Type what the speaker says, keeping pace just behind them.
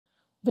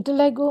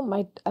Vitiligo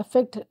might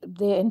affect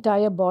the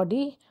entire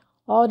body,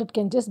 or it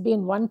can just be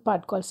in one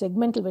part called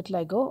segmental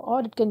vitiligo,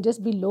 or it can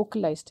just be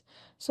localized.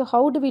 So,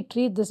 how do we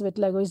treat this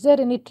vitiligo? Is there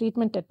any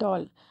treatment at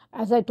all?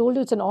 As I told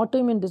you, it's an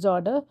autoimmune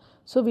disorder,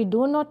 so we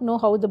do not know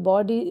how the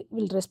body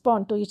will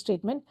respond to each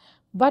treatment.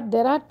 But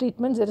there are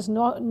treatments. There is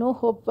no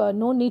hope,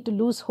 no need to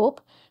lose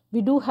hope.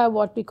 We do have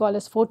what we call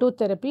as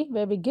phototherapy,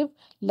 where we give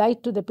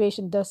light to the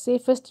patient. The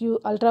safest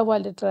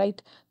ultraviolet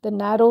light, the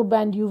narrow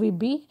band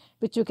UVB,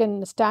 which you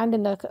can stand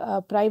in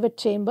a private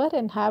chamber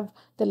and have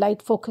the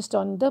light focused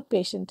on the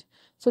patient.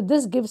 So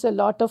this gives a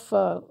lot of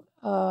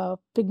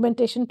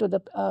pigmentation to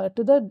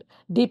the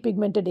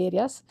depigmented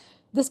areas.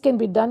 This can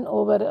be done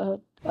over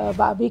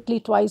weekly,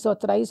 twice or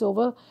thrice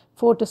over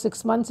 4 to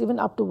 6 months, even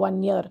up to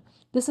 1 year.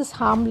 This is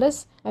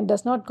harmless and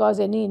does not cause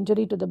any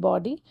injury to the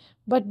body,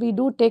 but we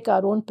do take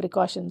our own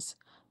precautions.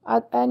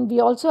 And we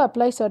also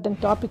apply certain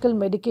topical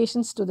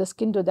medications to the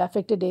skin, to the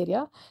affected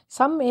area.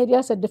 Some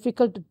areas are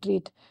difficult to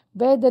treat.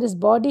 Where there is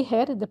body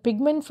hair, the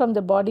pigment from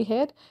the body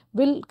hair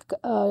will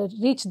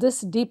reach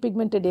this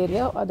depigmented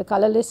area or the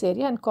colorless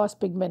area and cause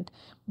pigment.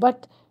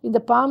 But in the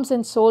palms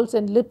and soles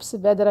and lips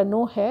where there are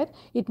no hair,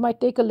 it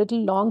might take a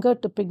little longer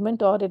to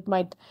pigment, or it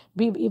might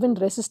be even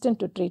resistant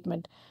to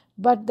treatment.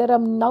 But there are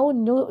now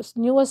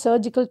newer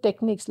surgical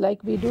techniques,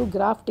 like we do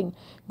grafting.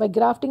 By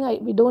grafting,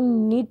 we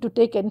don't need to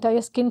take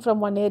entire skin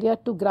from one area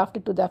to graft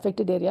it to the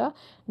affected area.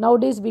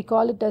 Nowadays, we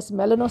call it as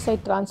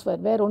melanocyte transfer,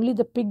 where only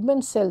the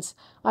pigment cells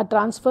are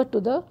transferred to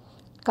the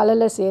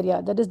colorless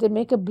area. That is, they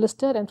make a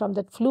blister, and from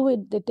that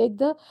fluid, they take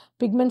the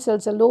pigment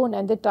cells alone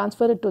and they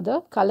transfer it to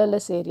the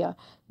colorless area.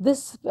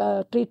 This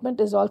treatment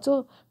is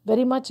also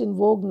very much in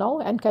vogue now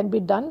and can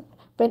be done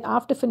when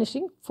after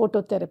finishing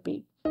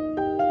phototherapy.